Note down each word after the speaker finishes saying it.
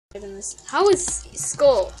in this. How is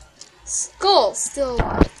Skull still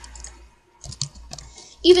alive?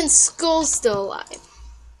 Even Skull's still alive.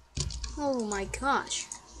 Oh my gosh.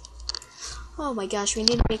 Oh my gosh, we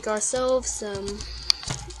need to make ourselves some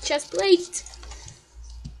chest plate.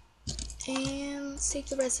 And let's take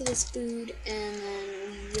the rest of this food and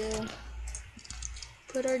then we'll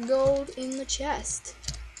put our gold in the chest.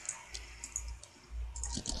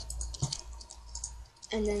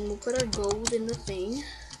 And then we'll put our gold in the thing.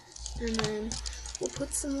 And then we'll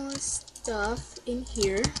put some more stuff in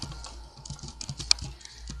here.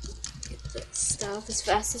 Get that stuff as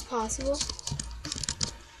fast as possible.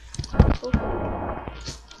 Oh.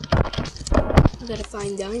 I gotta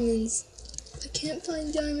find diamonds. If I can't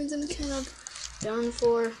find diamonds, I'm kind of done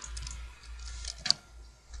for.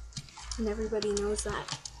 And everybody knows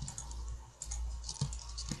that.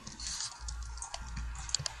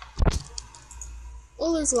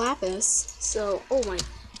 Well, there's lapis, so, oh my,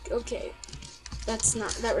 okay.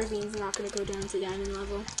 That ravine's not gonna go down to diamond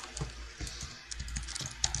level.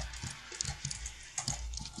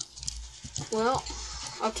 Well,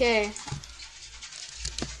 okay.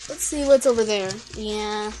 Let's see what's over there.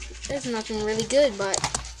 Yeah, there's nothing really good, but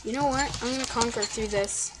you know what? I'm gonna conquer through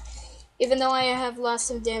this. Even though I have lost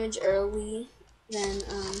some damage early, then,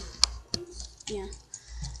 yeah.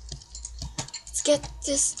 Let's get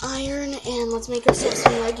this iron and let's make ourselves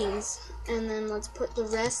some leggings. And then let's put the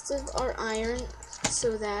rest of our iron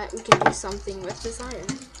so that we can do something with this iron.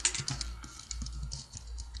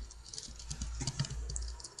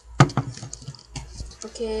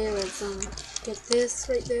 Okay, let's get this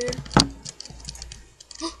right there.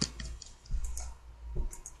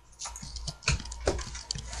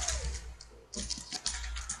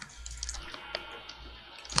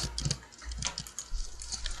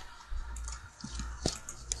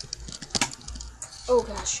 Oh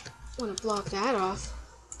gosh, I want to block that off.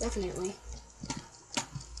 Definitely.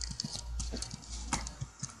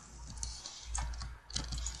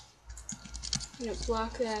 I'm gonna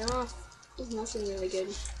block that off. There's nothing really good.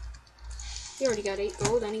 You already got 8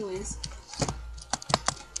 gold anyways.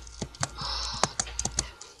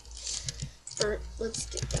 Or, let's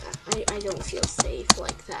get that. I don't feel safe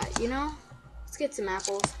like that, you know? Let's get some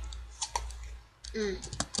apples.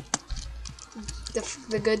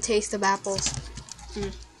 The good taste of apples.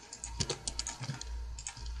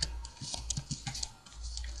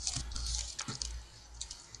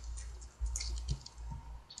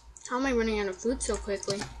 How am I running out of food so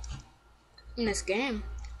quickly in this game?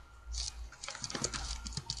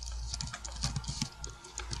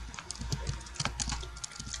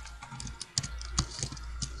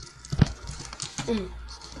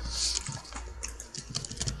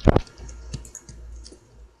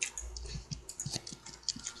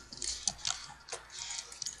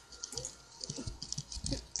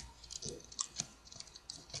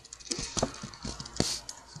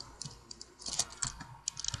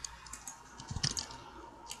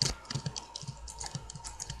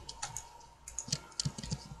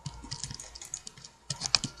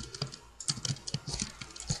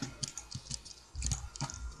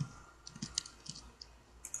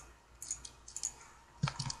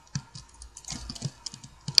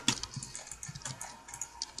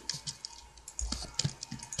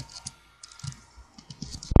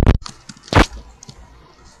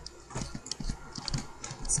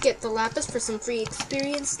 Let's get the lapis for some free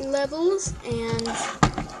experience levels, and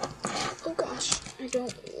oh gosh, I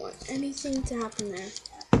don't want anything to happen there.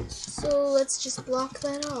 So let's just block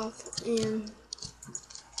that off, and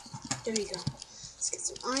there you go. Let's get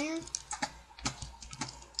some iron.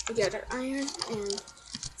 We got our iron, and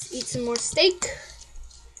let's eat some more steak.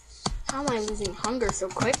 How am I losing hunger so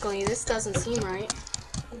quickly? This doesn't seem right.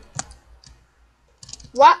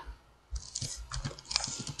 What?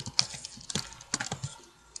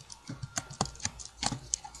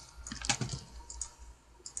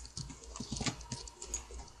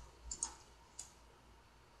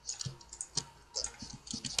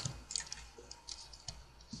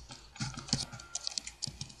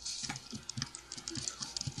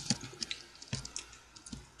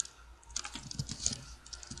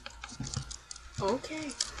 Okay.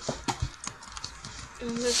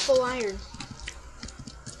 And there's full iron.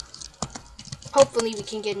 Hopefully we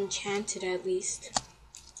can get enchanted at least.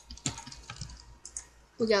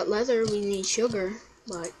 We got leather, we need sugar,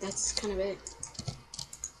 but that's kind of it.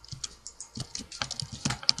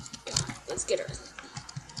 God, let's get our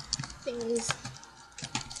things.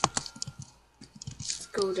 Let's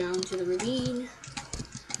go down to the ravine.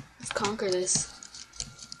 Let's conquer this.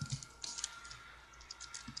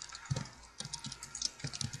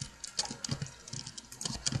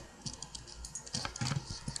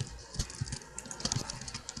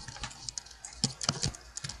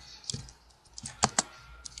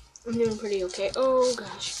 I'm doing pretty okay. Oh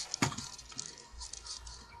gosh.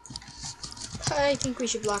 I think we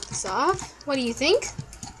should block this off. What do you think?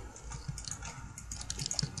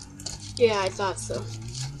 Yeah, I thought so.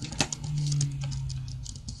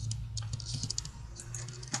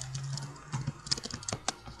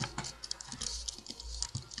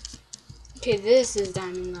 Okay, this is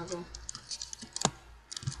diamond level.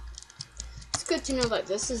 It's good to know that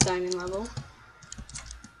this is diamond level.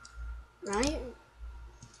 Right?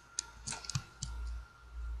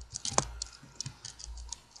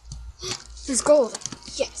 There's gold.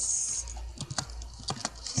 Yes.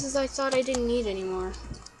 Just as I thought I didn't need anymore.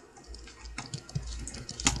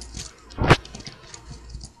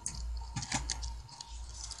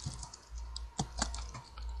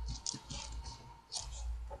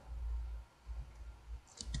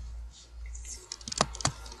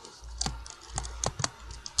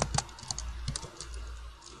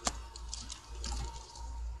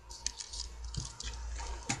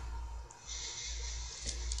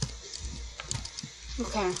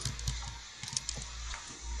 Okay.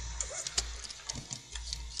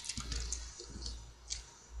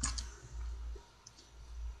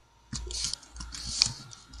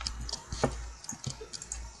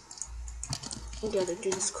 We gotta do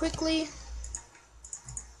this quickly.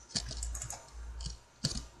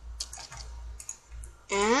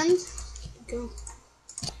 And go.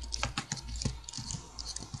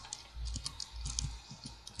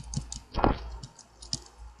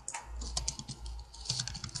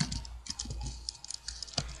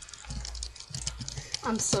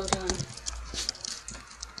 I'm so done.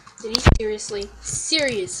 Did he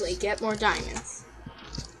seriously get more diamonds?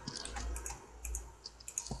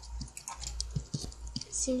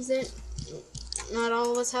 It seems that not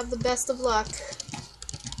all of us have the best of luck.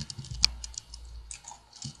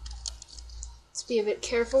 Let's be a bit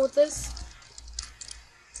careful with this.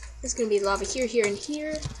 There's gonna be lava here, here, and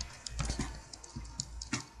here.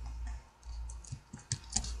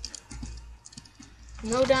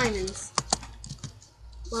 No diamonds.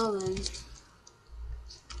 Well then.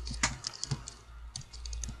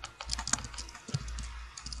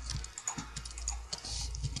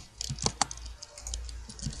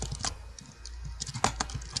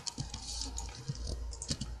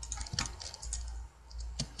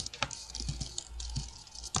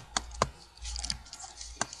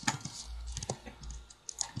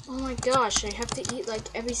 Oh my gosh, I have to eat like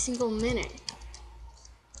every single minute.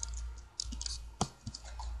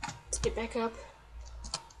 Let's get back up.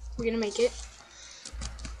 We're gonna make it.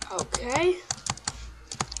 Okay.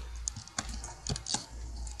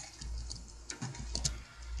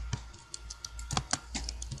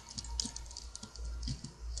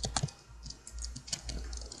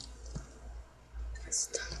 There's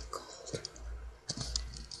a ton of gold.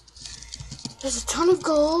 There's a ton of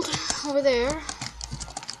gold over there.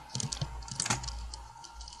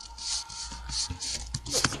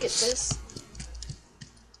 Let's get this.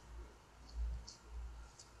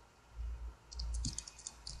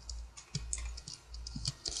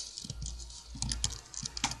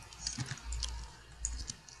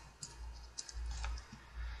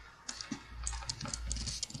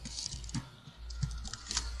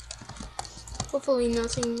 Hopefully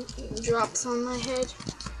nothing drops on my head,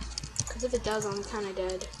 because if it does, I'm kind of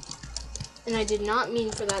dead. And I did not mean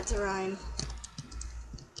for that to rhyme.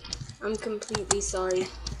 I'm completely sorry.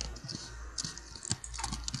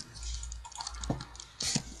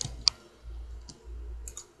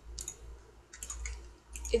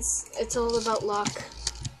 It's all about luck.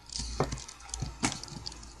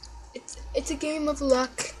 It's a game of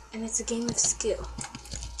luck, and it's a game of skill.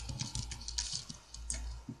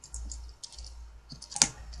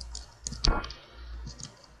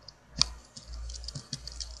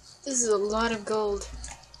 This is a lot of gold.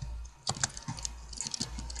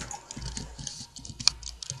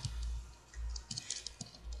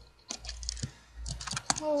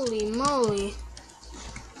 Holy moly.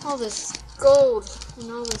 All this gold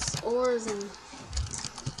and all this ores, and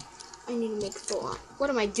I need to make full iron. What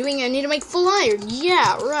am I doing? I need to make full iron.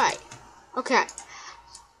 Yeah, right. Okay.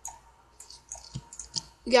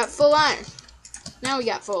 We got full iron. Now we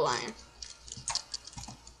got full iron.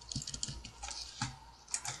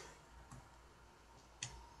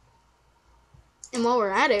 And while we're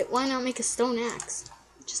at it, why not make a stone axe?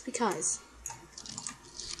 Just because.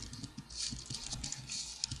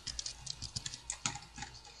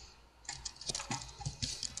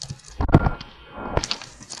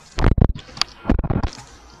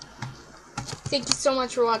 Thank you so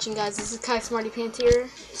much for watching, guys. This is Kai Smarty Pants here,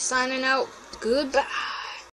 signing out. Goodbye.